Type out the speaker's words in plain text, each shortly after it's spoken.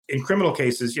In criminal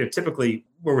cases, typically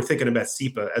where we're thinking about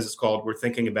SEPA, as it's called, we're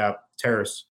thinking about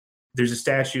terrorists. There's a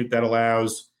statute that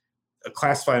allows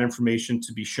classified information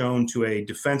to be shown to a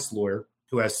defense lawyer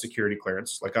who has security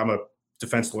clearance. Like I'm a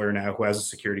defense lawyer now who has a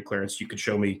security clearance. You could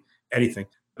show me anything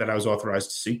that I was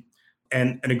authorized to see.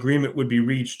 And an agreement would be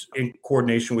reached in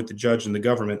coordination with the judge and the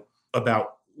government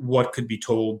about what could be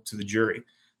told to the jury.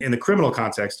 In the criminal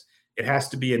context, it has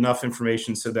to be enough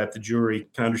information so that the jury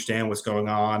can understand what's going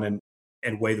on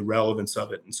and weigh the relevance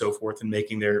of it and so forth in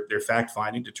making their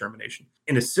fact-finding determination.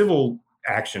 In a civil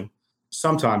action,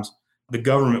 sometimes the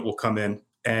government will come in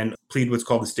and plead what's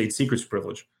called the state secrets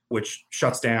privilege, which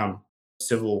shuts down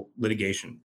civil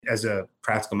litigation as a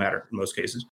practical matter in most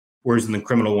cases, whereas in the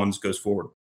criminal ones goes forward.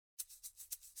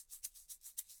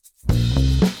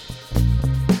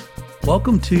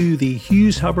 Welcome to the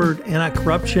Hughes Hubbard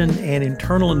Anti-Corruption and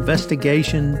Internal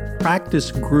Investigation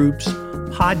Practice Group's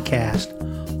podcast,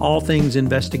 All Things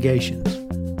Investigations.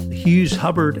 The Hughes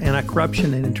Hubbard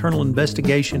Anti-Corruption and Internal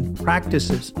Investigation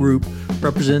Practices Group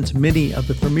represents many of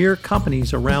the premier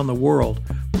companies around the world,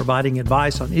 providing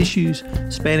advice on issues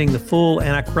spanning the full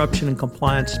anti-corruption and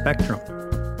compliance spectrum.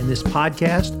 In this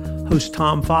podcast, host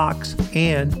Tom Fox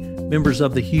and members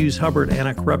of the Hughes Hubbard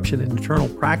Anti-Corruption and Internal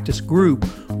Practice Group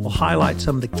will highlight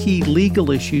some of the key legal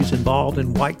issues involved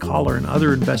in white-collar and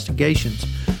other investigations,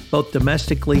 both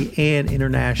domestically and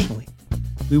internationally.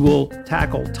 We will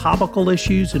tackle topical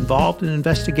issues involved in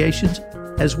investigations,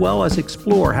 as well as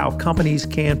explore how companies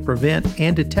can prevent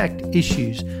and detect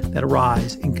issues that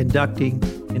arise in conducting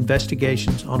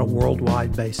investigations on a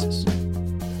worldwide basis.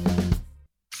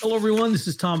 Hello, everyone. This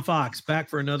is Tom Fox, back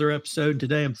for another episode.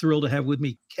 Today, I'm thrilled to have with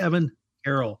me Kevin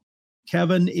Carroll.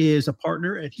 Kevin is a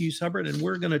partner at Hughes Hubbard, and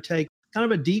we're going to take kind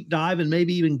of a deep dive and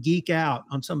maybe even geek out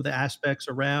on some of the aspects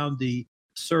around the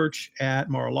search at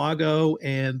Mar-a-Lago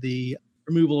and the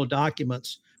removal of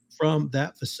documents from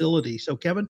that facility. So,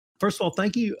 Kevin, first of all,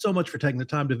 thank you so much for taking the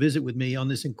time to visit with me on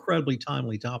this incredibly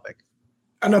timely topic.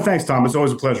 No, thanks, Tom. It's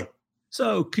always a pleasure.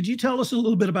 So, could you tell us a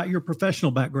little bit about your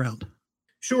professional background?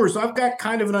 Sure. So I've got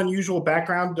kind of an unusual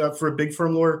background for a big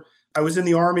firm lawyer. I was in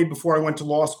the Army before I went to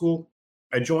law school.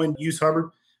 I joined Hughes Hubbard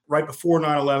right before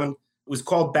 9/11, was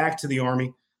called back to the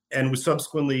Army, and was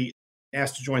subsequently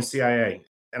asked to join CIA.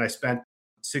 And I spent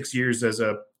 6 years as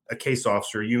a case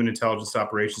officer, a human intelligence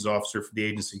operations officer for the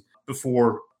agency,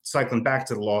 before cycling back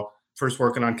to the law, first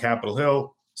working on Capitol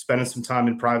Hill, spending some time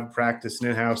in private practice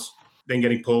and in-house, then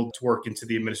getting pulled to work into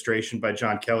the administration by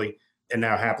John Kelly, and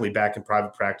now happily back in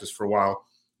private practice for a while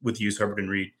with Hughes Hubbard and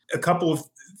Reed. A couple of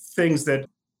things that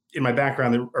in my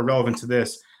background that are relevant to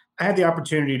this. I had the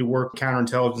opportunity to work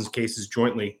counterintelligence cases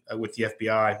jointly with the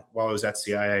FBI while I was at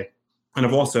CIA. And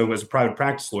I've also, as a private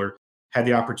practice lawyer, had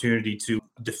the opportunity to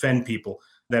defend people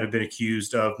that have been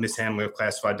accused of mishandling of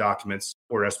classified documents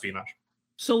or espionage.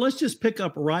 So let's just pick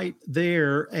up right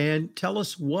there and tell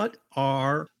us, what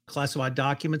are classified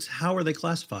documents? How are they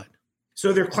classified?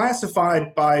 So they're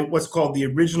classified by what's called the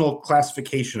original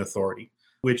classification authority,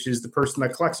 which is the person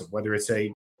that collects them, whether it's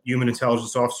a human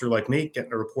intelligence officer like me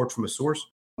getting a report from a source,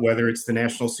 whether it's the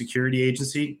National Security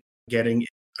Agency getting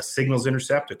a signals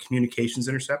intercept, a communications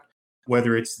intercept,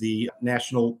 whether it's the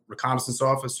National Reconnaissance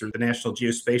Office or the National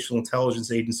Geospatial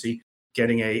Intelligence Agency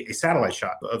getting a satellite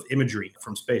shot of imagery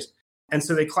from space. And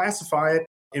so they classify it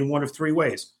in one of three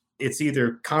ways. It's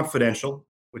either confidential,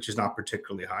 which is not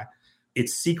particularly high.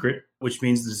 It's secret, which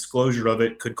means the disclosure of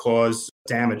it could cause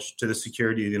damage to the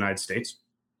security of the United States.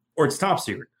 Or it's top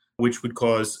secret, which would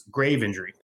cause grave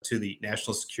injury to the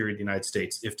national security of the United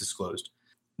States if disclosed.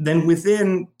 Then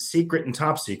within secret and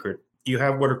top secret, you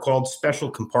have what are called special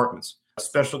compartments. A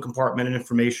special compartment and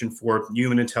information for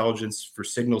human intelligence, for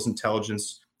signals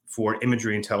intelligence, for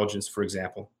imagery intelligence, for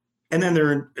example. And then there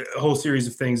are a whole series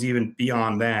of things even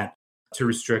beyond that to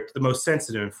restrict the most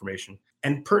sensitive information.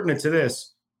 And pertinent to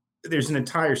this, there's an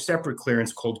entire separate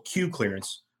clearance called Q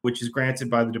clearance, which is granted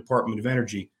by the Department of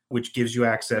Energy, which gives you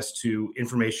access to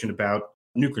information about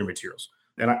nuclear materials.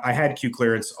 And I had Q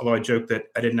clearance, although I joked that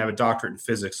I didn't have a doctorate in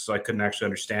physics, so I couldn't actually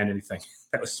understand anything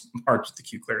that was marked with the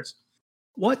Q clearance.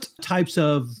 What types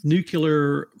of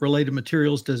nuclear-related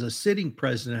materials does a sitting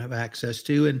president have access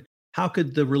to, and how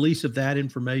could the release of that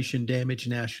information damage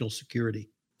national security?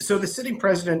 So the sitting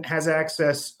president has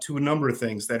access to a number of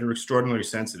things that are extraordinarily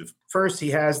sensitive. First, he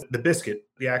has the biscuit,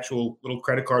 the actual little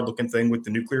credit card looking thing with the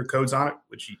nuclear codes on it,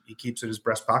 which he keeps in his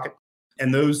breast pocket.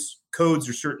 And those codes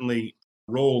are certainly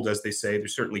rolled, as they say. They're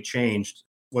certainly changed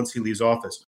once he leaves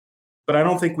office. But I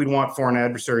don't think we'd want foreign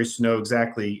adversaries to know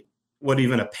exactly what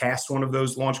even a past one of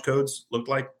those launch codes looked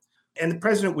like. And the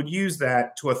president would use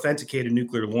that to authenticate a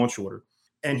nuclear launch order.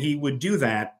 And he would do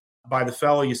that by the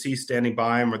fellow you see standing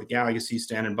by him or the gal you see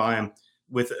standing by him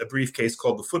with a briefcase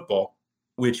called the football,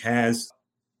 which has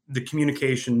the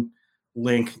communication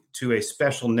link to a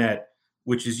special net,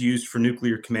 which is used for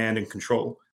nuclear command and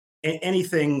control.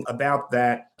 Anything about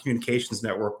that communications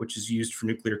network, which is used for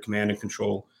nuclear command and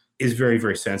control, is very,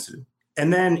 very sensitive.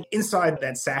 And then inside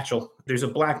that satchel, there's a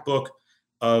black book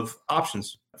of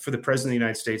options for the president of the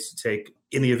United States to take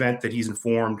in the event that he's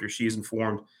informed or she is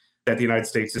informed that the United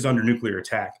States is under nuclear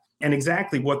attack. And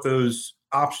exactly what those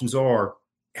options are,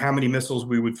 how many missiles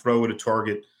we would throw at a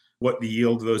target, what the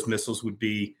yield of those missiles would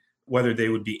be, whether they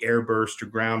would be air burst or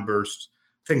ground burst,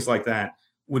 things like that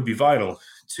would be vital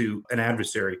to an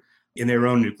adversary in their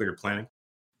own nuclear planning.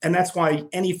 And that's why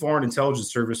any foreign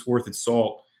intelligence service worth its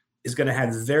salt is going to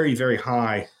have very, very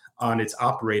high on its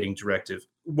operating directive.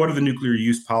 What are the nuclear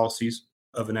use policies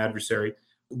of an adversary?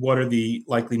 What are the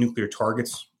likely nuclear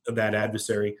targets of that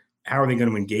adversary? How are they going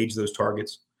to engage those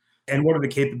targets? And what are the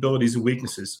capabilities and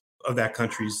weaknesses of that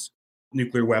country's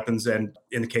nuclear weapons? And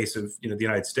in the case of the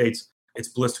United States, its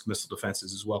ballistic missile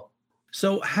defenses as well.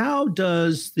 So how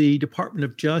does the Department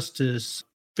of Justice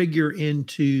figure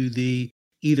into the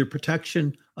either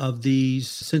protection of these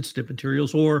sensitive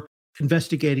materials or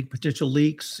investigating potential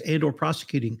leaks and or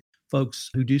prosecuting folks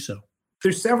who do so?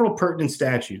 There's several pertinent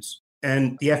statutes,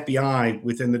 and the FBI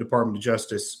within the Department of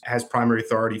Justice has primary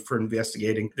authority for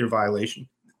investigating their violation.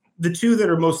 The two that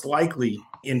are most likely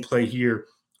in play here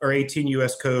are 18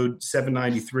 U.S. Code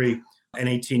 793 and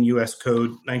 18 U.S. Code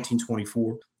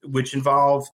 1924, which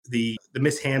involve the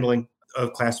mishandling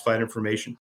of classified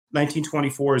information.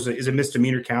 1924 is a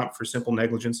misdemeanor count for simple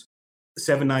negligence.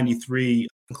 793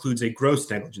 includes a gross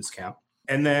negligence count.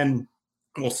 And then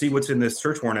we'll see what's in this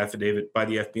search warrant affidavit by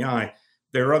the FBI.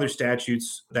 There are other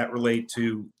statutes that relate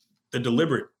to the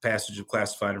deliberate passage of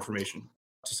classified information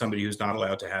to somebody who's not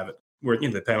allowed to have it, where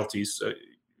the penalties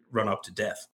run up to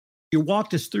death. You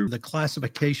walked us through the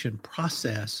classification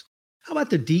process. How about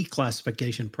the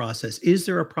declassification process? Is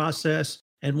there a process,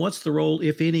 and what's the role,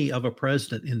 if any, of a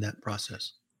president in that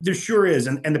process? There sure is,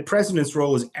 and the president's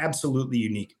role is absolutely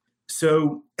unique.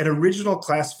 So an original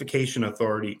classification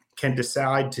authority can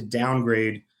decide to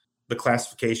downgrade the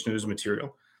classification of his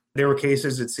material. There were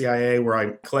cases at CIA where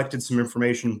I collected some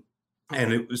information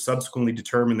and it was subsequently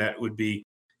determined that it would be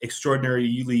extraordinarily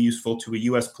useful to a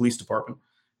U.S. police department.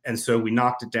 And so we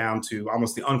knocked it down to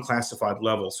almost the unclassified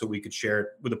level so we could share it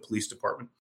with a police department.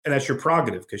 And that's your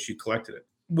prerogative because you collected it.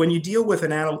 When you deal with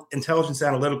an intelligence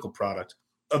analytical product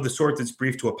of the sort that's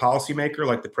briefed to a policymaker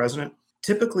like the president,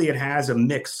 typically it has a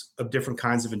mix of different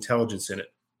kinds of intelligence in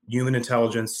it. Human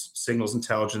intelligence, signals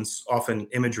intelligence, often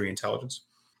imagery intelligence.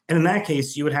 And in that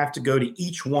case, you would have to go to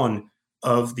each one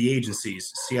of the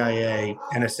agencies, CIA,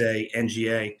 NSA,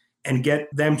 NGA, and get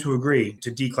them to agree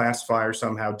to declassify or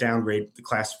somehow downgrade the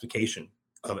classification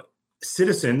of it.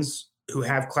 Citizens who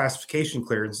have classification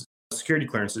clearance, security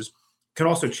clearances, can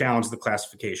also challenge the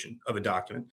classification of a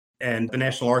document. And the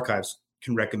National Archives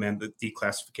can recommend the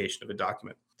declassification of a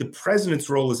document. The president's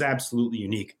role is absolutely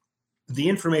unique. The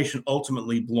information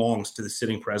ultimately belongs to the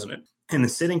sitting president, and the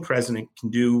sitting president can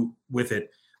do with it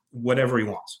whatever he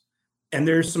wants. And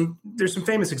there's some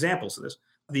famous examples of this.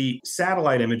 The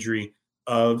satellite imagery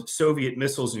of Soviet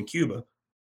missiles in Cuba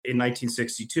in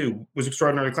 1962 was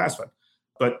extraordinarily classified.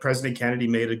 But President Kennedy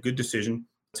made a good decision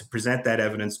to present that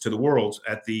evidence to the world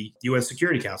at the UN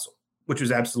Security Council, which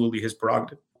was absolutely his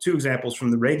prerogative. Two examples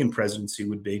from the Reagan presidency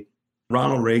would be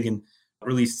Ronald Reagan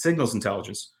released signals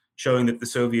intelligence showing that the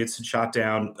Soviets had shot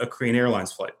down a Korean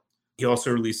Airlines flight. He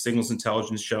also released signals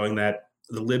intelligence showing that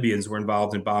the Libyans were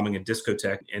involved in bombing a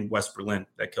discotheque in West Berlin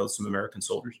that killed some American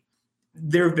soldiers.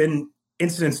 There have been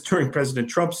incidents during President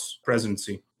Trump's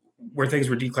presidency where things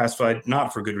were declassified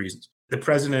not for good reasons. The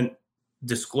president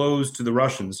disclosed to the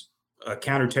Russians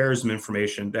counterterrorism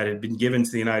information that had been given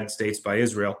to the United States by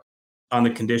Israel on the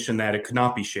condition that it could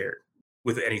not be shared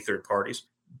with any third parties.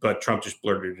 But Trump just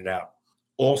blurted it out.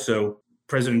 Also,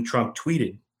 President Trump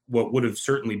tweeted what would have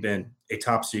certainly been a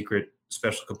top secret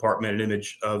special compartmented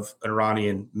image of an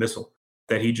Iranian missile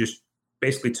that he just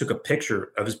basically took a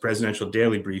picture of his presidential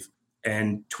daily brief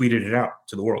and tweeted it out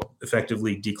to the world,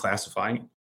 effectively declassifying it.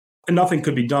 And nothing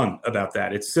could be done about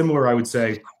that. It's similar, I would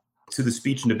say, to the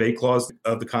speech and debate clause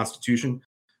of the Constitution.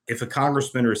 If a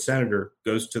congressman or a senator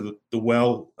goes to the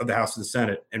well of the House of the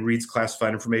Senate and reads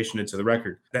classified information into the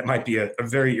record, that might be a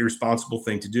very irresponsible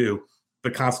thing to do,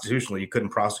 but constitutionally, you couldn't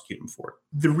prosecute him for it.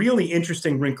 The really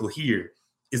interesting wrinkle here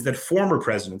is that former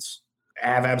presidents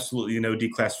have absolutely no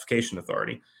declassification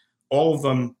authority. All of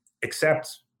them,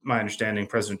 except my understanding,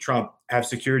 President Trump, have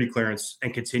security clearance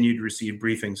and continue to receive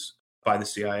briefings by the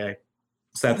CIA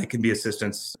so that they can be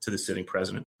assistants to the sitting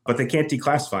president. but they can't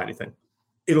declassify anything.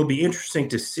 It'll be interesting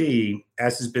to see,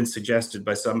 as has been suggested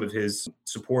by some of his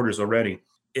supporters already,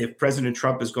 if President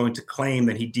Trump is going to claim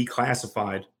that he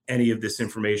declassified any of this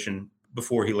information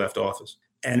before he left office.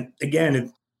 And again,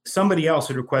 if somebody else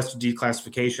had requested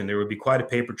declassification, there would be quite a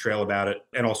paper trail about it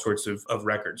and all sorts of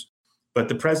records. But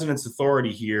the president's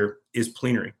authority here is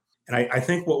plenary. And I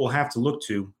think what we'll have to look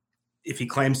to, if he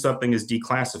claims something is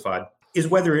declassified, is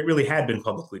whether it really had been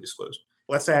publicly disclosed.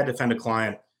 Let's say I defend a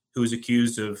client who is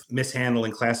accused of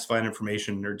mishandling classified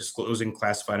information or disclosing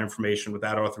classified information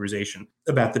without authorization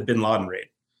about the bin Laden raid.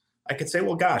 I could say,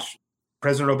 well, gosh,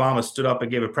 President Obama stood up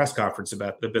and gave a press conference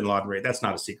about the bin Laden raid. That's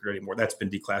not a secret anymore. That's been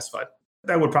declassified.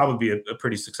 That would probably be a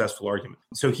pretty successful argument.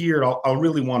 So here, I'll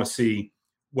really want to see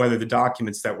whether the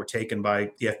documents that were taken by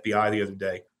the FBI the other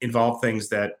day involve things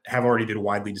that have already been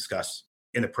widely discussed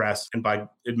in the press and by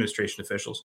administration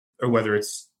officials, or whether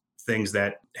it's things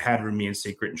that had remained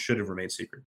secret and should have remained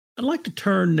secret. I'd like to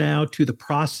turn now to the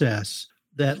process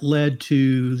that led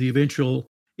to the eventual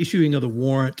issuing of the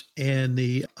warrant and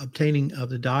the obtaining of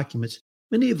the documents.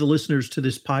 Many of the listeners to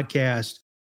this podcast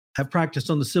have practiced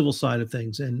on the civil side of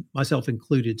things, and myself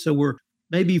included. So we're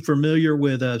maybe familiar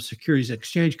with a Securities and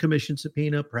Exchange Commission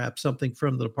subpoena, perhaps something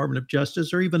from the Department of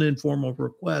Justice, or even an informal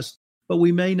request, but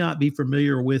we may not be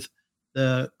familiar with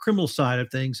the criminal side of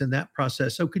things and that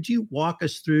process. So could you walk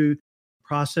us through the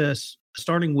process,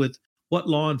 starting with what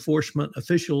law enforcement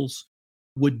officials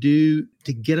would do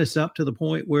to get us up to the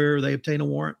point where they obtain a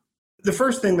warrant? The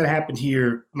first thing that happened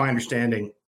here, my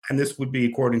understanding, and this would be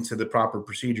according to the proper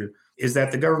procedure, is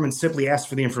that the government simply asked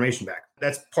for the information back.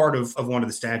 That's part of one of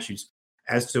the statutes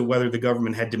as to whether the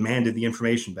government had demanded the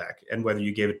information back and whether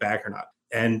you gave it back or not.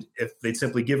 And if they'd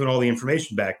simply given all the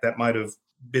information back, that might have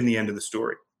been the end of the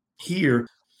story. Here,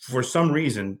 for some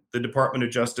reason, the Department of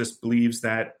Justice believes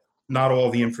that not all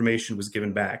the information was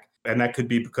given back. And that could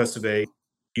be because of a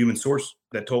human source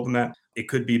that told them that. It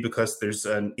could be because there's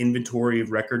an inventory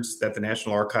of records that the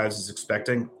National Archives is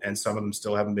expecting, and some of them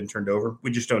still haven't been turned over.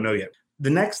 We just don't know yet. The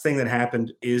next thing that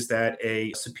happened is that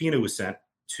a subpoena was sent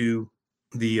to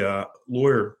the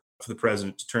lawyer for the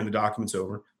president to turn the documents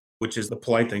over, which is the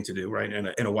polite thing to do, right,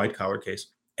 in a white-collar case.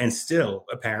 And still,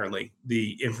 apparently,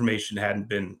 the information hadn't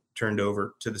been turned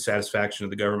over to the satisfaction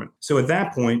of the government. So at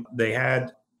that point, they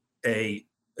had a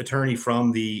attorney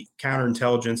from the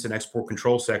Counterintelligence and Export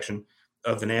Control section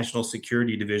of the National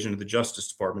Security Division of the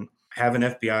Justice Department have an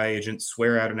FBI agent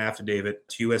swear out an affidavit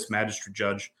to U.S. Magistrate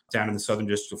Judge down in the Southern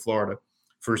District of Florida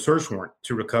for a search warrant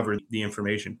to recover the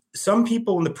information. Some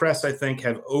people in the press, I think,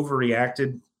 have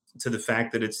overreacted to the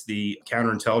fact that it's the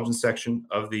counterintelligence section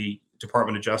of the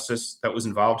Department of Justice that was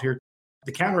involved here.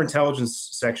 The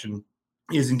counterintelligence section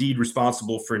is indeed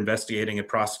responsible for investigating and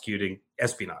prosecuting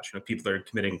espionage, people that are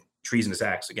committing treasonous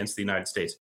acts against the United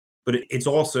States. But it's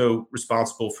also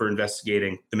responsible for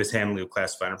investigating the mishandling of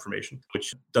classified information,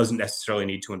 which doesn't necessarily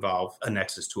need to involve a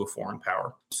nexus to a foreign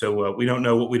power. So we don't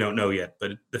know what we don't know yet.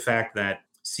 But the fact that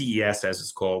CES, as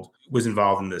it's called, was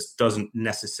involved in this doesn't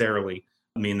necessarily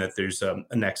mean that there's a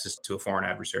nexus to a foreign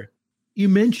adversary. You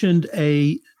mentioned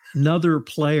another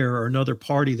player or another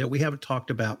party that we haven't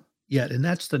talked about yet, and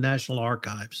that's the National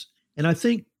Archives. And I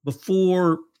think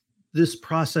before this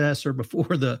process or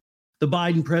before the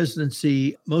Biden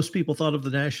presidency, most people thought of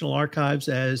the National Archives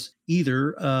as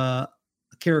either a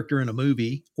character in a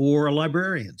movie or a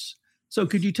librarians. So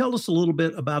could you tell us a little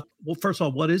bit about, well, first of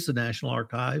all, what is the National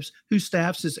Archives, who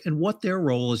staffs it, and what their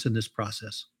role is in this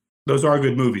process? Those are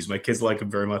good movies. My kids like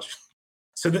them very much.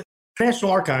 So the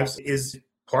National Archives is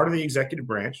part of the executive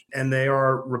branch, and they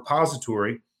are a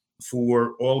repository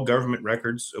for all government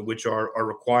records which are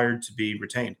required to be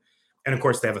retained. And of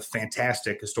course, they have a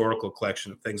fantastic historical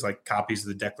collection of things like copies of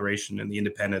the Declaration and the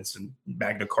Independence and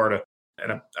Magna Carta.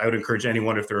 And I would encourage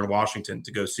anyone, if they're in Washington,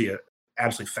 to go see an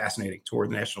absolutely fascinating tour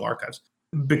of the National Archives.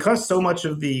 Because so much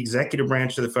of the executive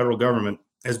branch of the federal government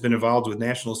has been involved with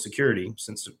national security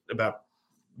since about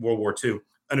World War II,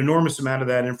 an enormous amount of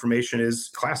that information is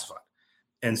classified.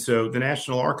 And so the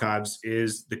National Archives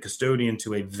is the custodian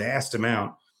to a vast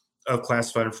amount of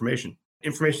classified information.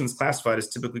 Information that's classified is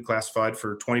typically classified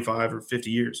for 25 or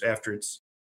 50 years after it's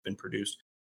been produced.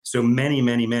 So many,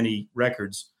 many, many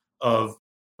records of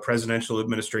presidential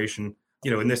administration,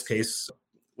 in this case,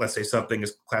 let's say something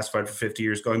is classified for 50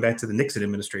 years, going back to the Nixon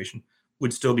administration,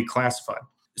 would still be classified.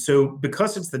 So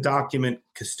because it's the document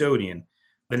custodian,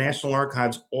 the National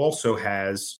Archives also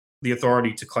has the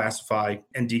authority to classify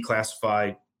and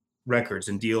declassify records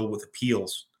and deal with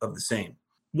appeals of the same.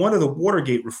 One of the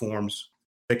Watergate reforms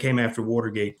that came after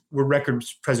Watergate were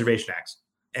Records Preservation Acts.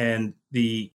 And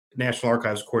the National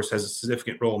Archives, of course, has a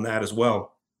significant role in that as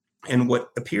well. And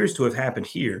what appears to have happened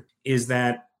here is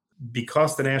that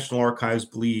because the National Archives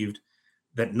believed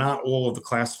that not all of the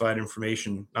classified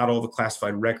information, not all the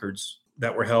classified records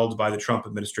that were held by the Trump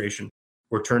administration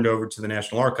were turned over to the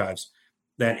National Archives,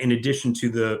 that in addition to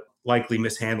the likely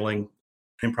mishandling,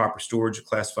 improper storage of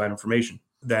classified information,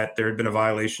 that there had been a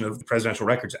violation of the Presidential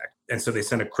Records Act. And so they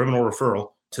sent a criminal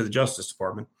referral to the Justice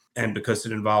Department. And because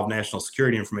it involved national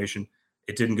security information,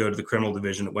 it didn't go to the criminal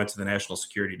division, it went to the National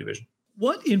Security Division.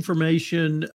 What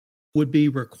information would be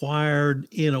required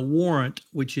in a warrant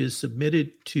which is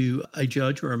submitted to a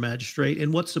judge or a magistrate?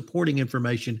 And what supporting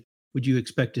information would you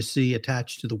expect to see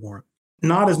attached to the warrant?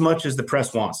 Not as much as the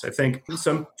press wants. I think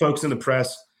some folks in the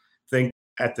press think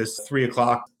at this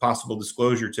 3:00 possible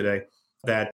disclosure today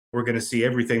that we're going to see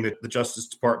everything that the Justice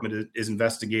Department is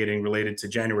investigating related to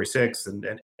January 6th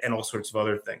and all sorts of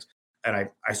other things. And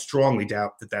I strongly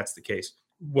doubt that that's the case.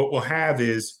 What we'll have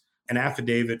is an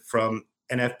affidavit from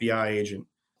an FBI agent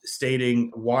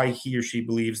stating why he or she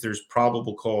believes there's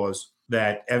probable cause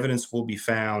that evidence will be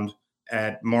found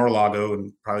at Mar-a-Lago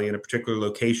and probably in a particular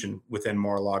location within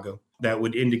Mar-a-Lago that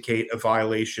would indicate a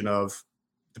violation of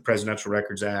the Presidential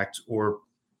Records Act or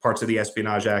parts of the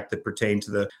Espionage Act that pertain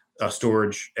to the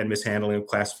storage and mishandling of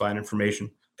classified information.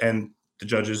 And the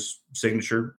judge's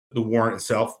signature, the warrant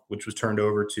itself, which was turned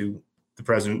over to the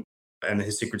president and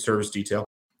his Secret Service detail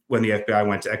when the FBI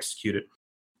went to execute it.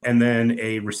 And then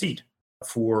a receipt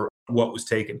for what was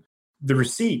taken. The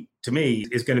receipt, to me,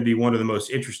 is going to be one of the most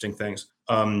interesting things.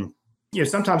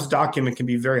 Sometimes a document can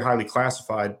be very highly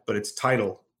classified, but its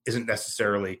title isn't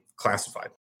necessarily classified.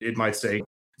 It might say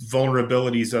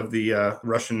vulnerabilities of the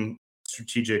Russian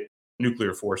strategic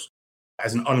nuclear force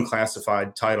as an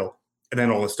unclassified title, and then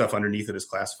all the stuff underneath it is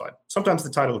classified. Sometimes the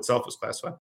title itself is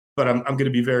classified, but I'm going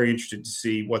to be very interested to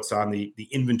see what's on the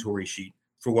inventory sheet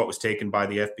for what was taken by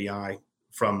the FBI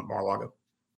from Mar-a-Lago.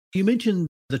 You mentioned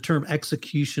the term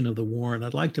execution of the warrant.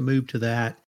 I'd like to move to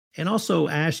that and also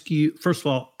ask you, first of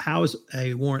all, how is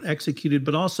a warrant executed,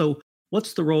 but also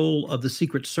what's the role of the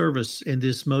Secret Service in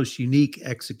this most unique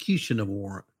execution of a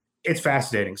warrant? It's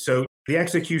fascinating. So the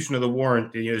execution of the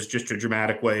warrant is just a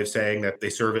dramatic way of saying that they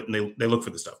serve it and they look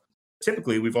for the stuff.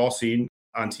 Typically, we've all seen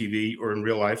on TV or in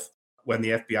real life when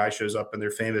the FBI shows up in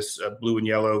their famous blue and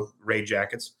yellow raid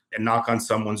jackets and knock on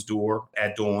someone's door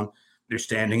at dawn. They're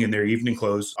standing in their evening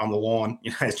clothes on the lawn,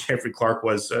 as Jeffrey Clark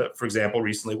was, for example,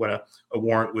 recently when a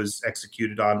warrant was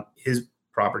executed on his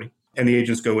property. And the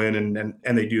agents go in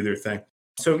and they do their thing.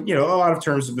 So, a lot of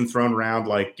terms have been thrown around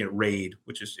like raid,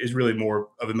 which is really more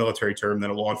of a military term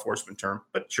than a law enforcement term.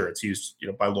 But sure, it's used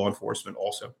by law enforcement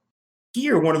also.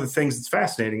 Here, one of the things that's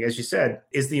fascinating, as you said,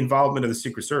 is the involvement of the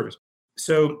Secret Service.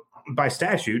 So by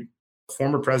statute,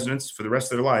 former presidents for the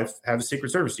rest of their life have a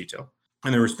Secret Service detail.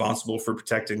 And they're responsible for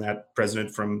protecting that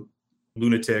president from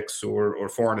lunatics or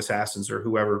foreign assassins or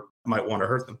whoever might want to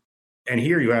hurt them. And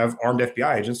here you have armed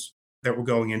FBI agents that were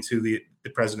going into the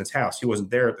president's house. He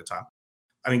wasn't there at the time.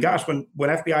 I mean, gosh, when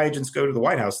FBI agents go to the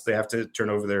White House, they have to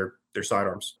turn over their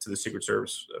sidearms to the Secret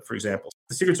Service, for example.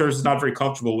 The Secret Service is not very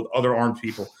comfortable with other armed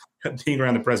people being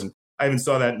around the president. I even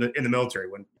saw that in the military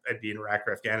when I'd be in Iraq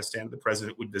or Afghanistan, the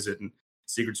president would visit and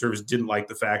Secret Service didn't like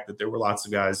the fact that there were lots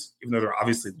of guys, even though they're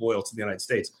obviously loyal to the United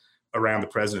States, around the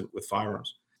president with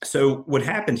firearms. So what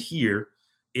happened here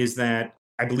is that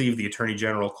I believe the Attorney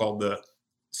General called the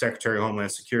Secretary of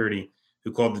Homeland Security,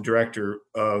 who called the director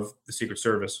of the Secret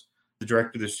Service. The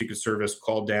director of the Secret Service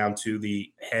called down to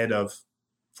the head of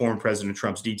former President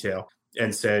Trump's detail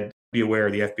and said, be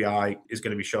aware the FBI is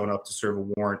going to be showing up to serve a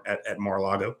warrant at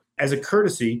Mar-a-Lago. As a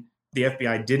courtesy, the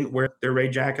FBI didn't wear their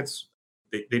raid jackets.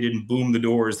 They didn't boom the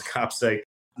door, as the cops say,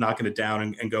 knocking it down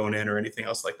and going in or anything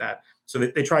else like that. So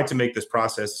they tried to make this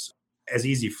process as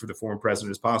easy for the former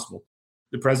president as possible.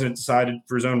 The president decided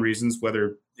for his own reasons,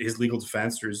 whether his legal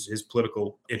defense or his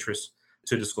political interests,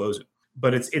 to disclose it.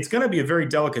 But it's going to be a very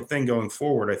delicate thing going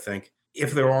forward, I think,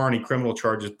 if there are any criminal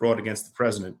charges brought against the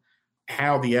president,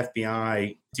 how the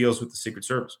FBI deals with the Secret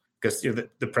Service. Because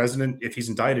the president, if he's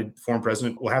indicted, the former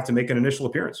president will have to make an initial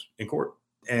appearance in court.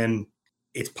 And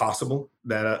it's possible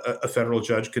that a federal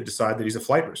judge could decide that he's a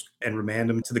flight risk and remand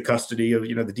him to the custody of,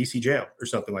 the DC jail or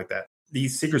something like that. The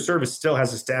Secret Service still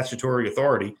has a statutory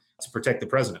authority to protect the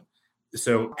president.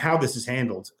 So how this is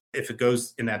handled, if it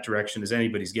goes in that direction, is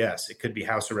anybody's guess. It could be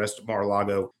house arrest at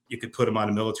Mar-a-Lago. You could put him on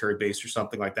a military base or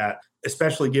something like that,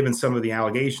 especially given some of the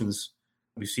allegations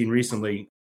we've seen recently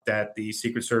that the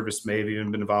Secret Service may have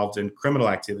even been involved in criminal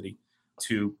activity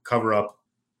to cover up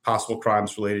possible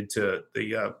crimes related to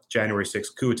the January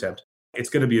 6th coup attempt. It's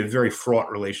going to be a very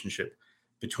fraught relationship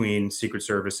between Secret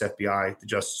Service, FBI, the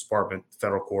Justice Department, the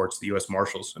federal courts, the U.S.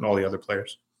 Marshals, and all the other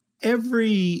players.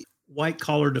 Every white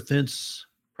collar defense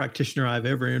practitioner I've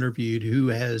ever interviewed who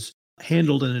has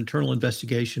handled an internal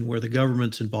investigation where the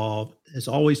government's involved has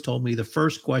always told me the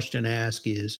first question asked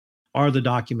is, are the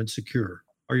documents secure?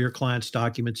 Are your client's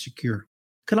documents secure?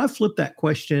 Could I flip that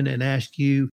question and ask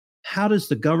you, how does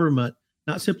the government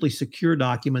not simply secure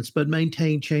documents, but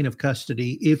maintain chain of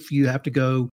custody if you have to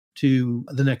go to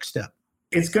the next step?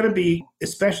 It's going to be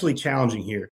especially challenging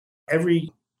here.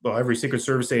 Every Secret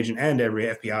Service agent and every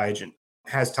FBI agent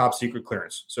has top secret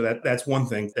clearance. So that's one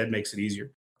thing that makes it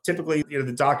easier. Typically,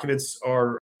 the documents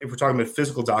are, if we're talking about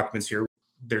physical documents here,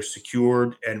 they're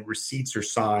secured and receipts are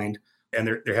signed and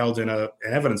they're held in an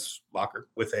evidence locker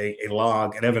with an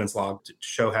evidence log to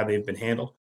show how they've been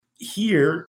handled.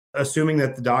 Here, assuming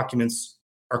that the documents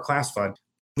are classified,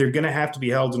 they're going to have to be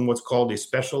held in what's called a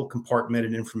special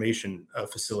compartmented information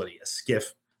facility, a SCIF,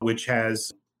 which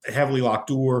has a heavily locked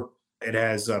door. It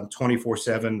has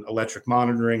 24/7 electric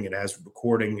monitoring. It has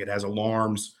recording. It has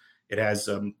alarms. It has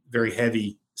very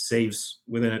heavy safes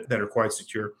within it that are quite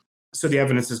secure. So the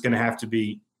evidence is going to have to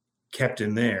be kept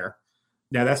in there.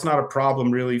 Now, that's not a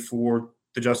problem really for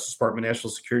the Justice Department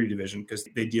National Security Division because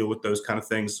they deal with those kind of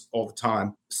things all the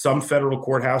time. Some federal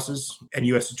courthouses and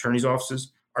U.S. attorneys'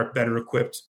 offices are better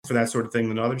equipped for that sort of thing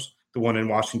than others. The one in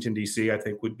Washington, D.C., I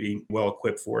think would be well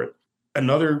equipped for it.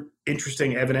 Another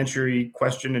interesting evidentiary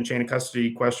question and chain of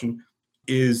custody question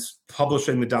is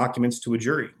publishing the documents to a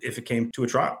jury if it came to a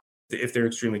trial. If they're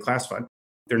extremely classified,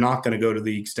 they're not going to go to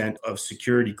the extent of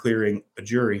security clearing a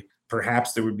jury.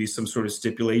 Perhaps there would be some sort of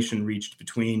stipulation reached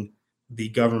between the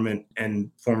government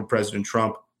and former President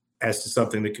Trump as to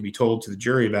something that could be told to the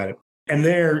jury about it. And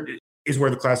there is where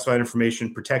the Classified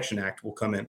Information Protection Act will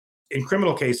come in. In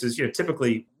criminal cases,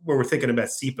 typically where we're thinking about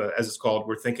CIPA, as it's called,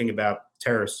 we're thinking about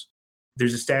terrorists.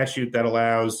 There's a statute that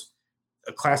allows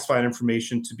a classified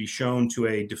information to be shown to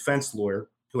a defense lawyer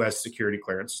who has security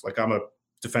clearance. Like I'm a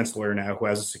defense lawyer now who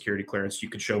has a security clearance. You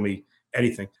could show me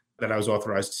anything that I was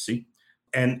authorized to see.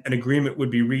 And an agreement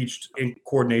would be reached in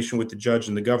coordination with the judge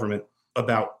and the government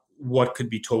about what could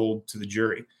be told to the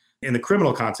jury. In the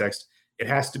criminal context, it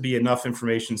has to be enough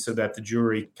information so that the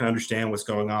jury can understand what's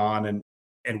going on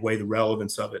and weigh the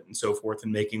relevance of it and so forth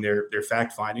in making their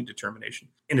fact-finding determination.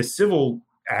 In a civil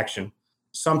action,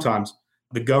 sometimes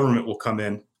the government will come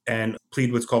in and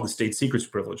plead what's called the state secrets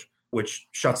privilege, which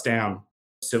shuts down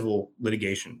civil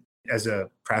litigation as a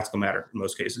practical matter in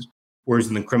most cases, whereas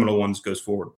in the criminal ones goes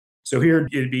forward. So here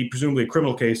it'd be presumably a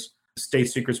criminal case. State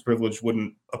secrets privilege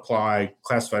wouldn't apply.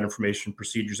 Classified Information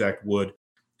Procedures Act would,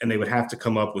 and they would have to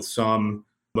come up with some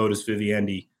modus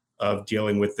vivendi of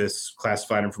dealing with this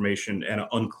classified information and an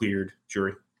uncleared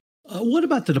jury. What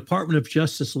about the Department of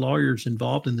Justice lawyers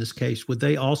involved in this case? Would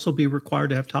they also be required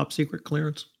to have top secret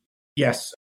clearance?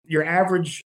 Yes. Your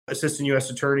average assistant U.S.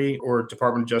 attorney or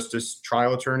Department of Justice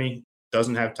trial attorney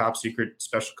doesn't have top secret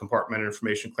special compartmented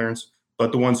information clearance,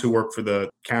 but the ones who work for the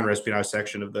counterintelligence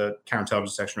section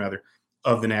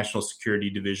of the National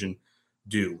Security Division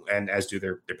do, and as do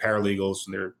their paralegals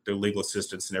and their legal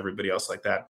assistants and everybody else like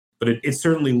that. But it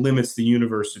certainly limits the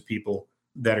universe of people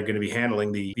that are going to be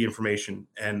handling the information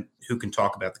and who can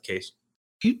talk about the case.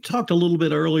 You talked a little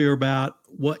bit earlier about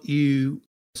what you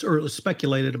sort of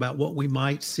speculated about what we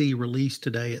might see released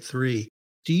today at 3.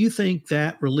 Do you think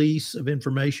that release of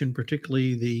information,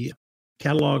 particularly the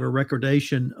catalog or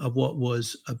recordation of what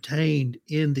was obtained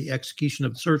in the execution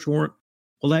of the search warrant,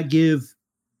 will that give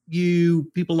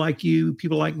you, people like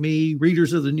me,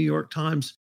 readers of the New York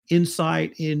Times,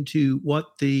 insight into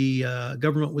what the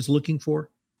government was looking for?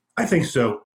 I think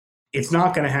so. It's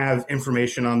not going to have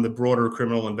information on the broader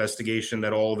criminal investigation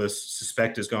that all of us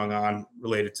suspect is going on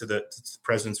related to the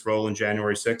president's role in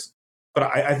January 6th.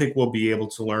 But I think we'll be able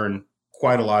to learn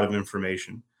quite a lot of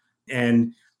information.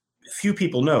 And few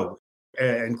people know,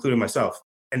 including myself,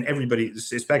 and everybody is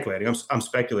speculating. I'm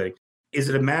speculating. Is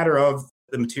it a matter of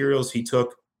the materials he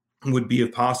took would be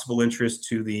of possible interest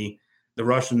to the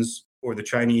Russians or the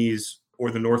Chinese or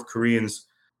the North Koreans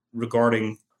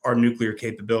regarding our nuclear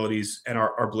capabilities and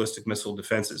our ballistic missile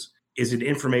defenses? Is it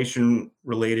information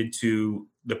related to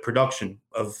the production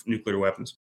of nuclear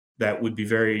weapons that would be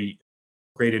very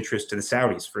great interest to the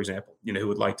Saudis, for example, who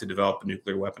would like to develop a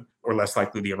nuclear weapon, or less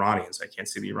likely the Iranians? I can't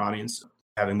see the Iranians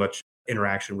having much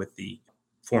interaction with the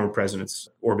former president's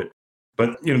orbit.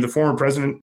 But, the former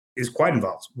president is quite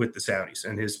involved with the Saudis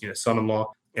and his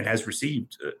son-in-law, and has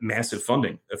received massive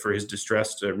funding for his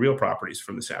distressed real properties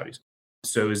from the Saudis.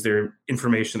 So is there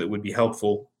information that would be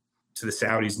helpful to the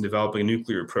Saudis in developing a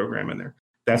nuclear program in there?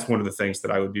 That's one of the things that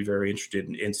I would be very interested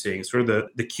in seeing, sort of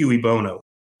the cui bono,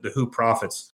 the who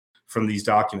profits from these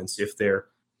documents if they're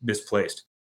misplaced.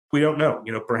 We don't know.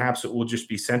 Perhaps it will just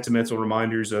be sentimental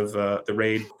reminders of the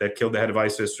raid that killed the head of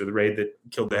ISIS or the raid that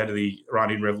killed the head of the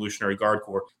Iranian Revolutionary Guard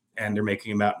Corps, and they're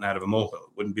making a mountain out of a molehill.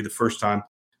 It wouldn't be the first time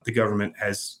the government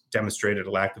has demonstrated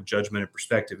a lack of judgment and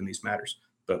perspective in these matters,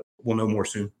 but we'll know more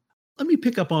soon. Let me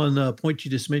pick up on a point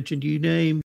you just mentioned. You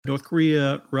named North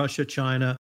Korea, Russia,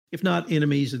 China, if not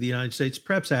enemies of the United States,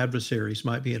 perhaps adversaries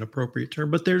might be an appropriate term,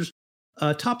 but there's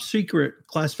top secret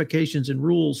classifications and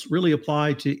rules really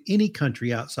apply to any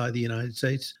country outside the United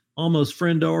States, almost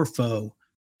friend or foe.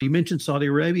 You mentioned Saudi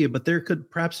Arabia, but there could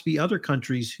perhaps be other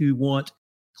countries who want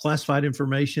classified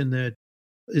information that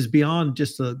is beyond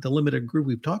just the limited group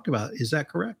we've talked about. Is that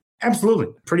correct? Absolutely.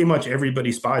 Pretty much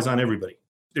everybody spies on everybody.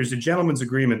 There's a gentleman's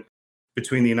agreement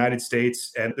between the United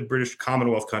States and the British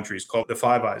Commonwealth countries called the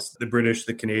Five Eyes, the British,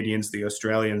 the Canadians, the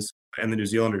Australians, and the New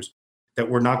Zealanders, that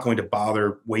we're not going to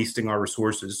bother wasting our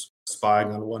resources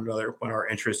spying on one another when our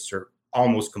interests are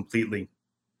almost completely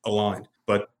aligned.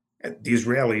 But the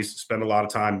Israelis spend a lot of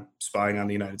time spying on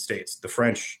the United States. The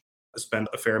French spend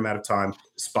a fair amount of time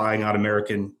spying on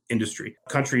American industry.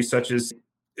 Countries such as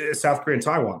South Korea and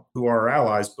Taiwan, who are our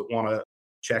allies, but want to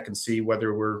check and see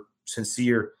whether we're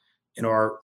sincere in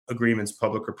our agreements,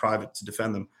 public or private, to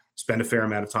defend them, spend a fair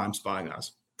amount of time spying on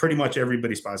us. Pretty much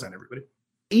everybody spies on everybody.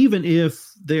 Even if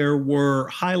there were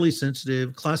highly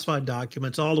sensitive classified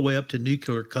documents all the way up to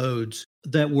nuclear codes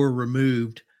that were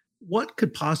removed, what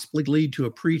could possibly lead to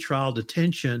a pretrial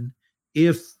detention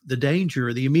if the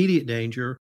danger, the immediate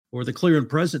danger, or the clear and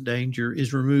present danger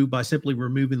is removed by simply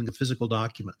removing the physical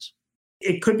documents?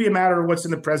 It could be a matter of what's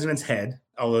in the president's head,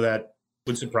 although that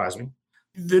would surprise me.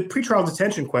 The pretrial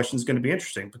detention question is going to be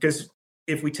interesting because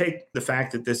if we take the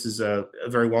fact that this is a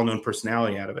very well-known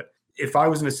personality out of it, if I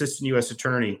was an assistant U.S.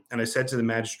 attorney and I said to the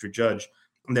magistrate judge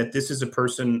that this is a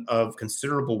person of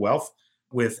considerable wealth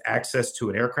with access to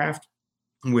an aircraft,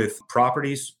 with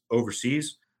properties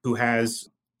overseas, who has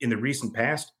in the recent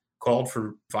past called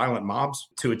for violent mobs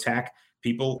to attack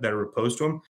people that are opposed to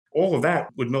him, all of that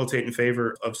would militate in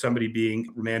favor of somebody being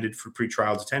remanded for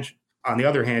pretrial detention. On the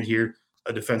other hand here,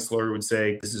 a defense lawyer would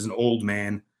say, this is an old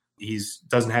man. He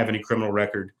doesn't have any criminal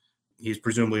record. He's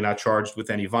presumably not charged with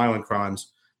any violent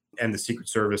crimes. And the Secret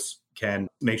Service can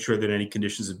make sure that any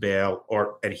conditions of bail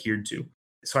are adhered to.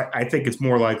 So I think it's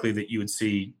more likely that you would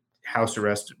see house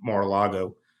arrest at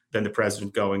Mar-a-Lago than the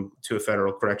president going to a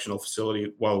federal correctional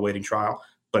facility while awaiting trial.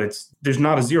 But there's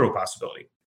not a zero possibility.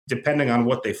 Depending on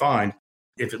what they find,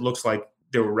 if it looks like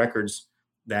there were records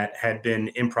that had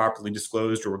been improperly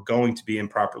disclosed or were going to be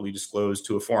improperly disclosed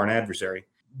to a foreign adversary,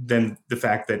 then the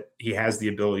fact that he has the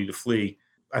ability to flee,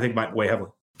 I think, might weigh heavily.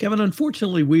 Kevin,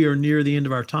 unfortunately, we are near the end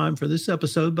of our time for this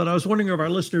episode, but I was wondering if our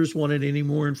listeners wanted any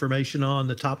more information on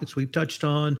the topics we've touched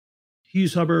on,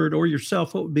 Hughes Hubbard or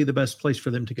yourself, what would be the best place for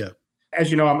them to go?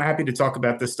 As you know, I'm happy to talk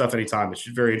about this stuff anytime. It's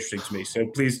very interesting to me. So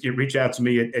please reach out to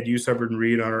me at Hughes Hubbard and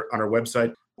Reed on our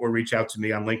website, or reach out to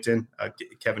me on LinkedIn,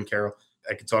 Kevin Carroll.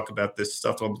 I can talk about this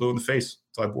stuff till I'm blue in the face,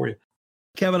 till I bore you.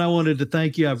 Kevin, I wanted to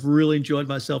thank you. I've really enjoyed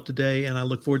myself today, and I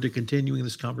look forward to continuing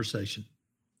this conversation.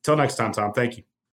 Till next time, Tom. Thank you.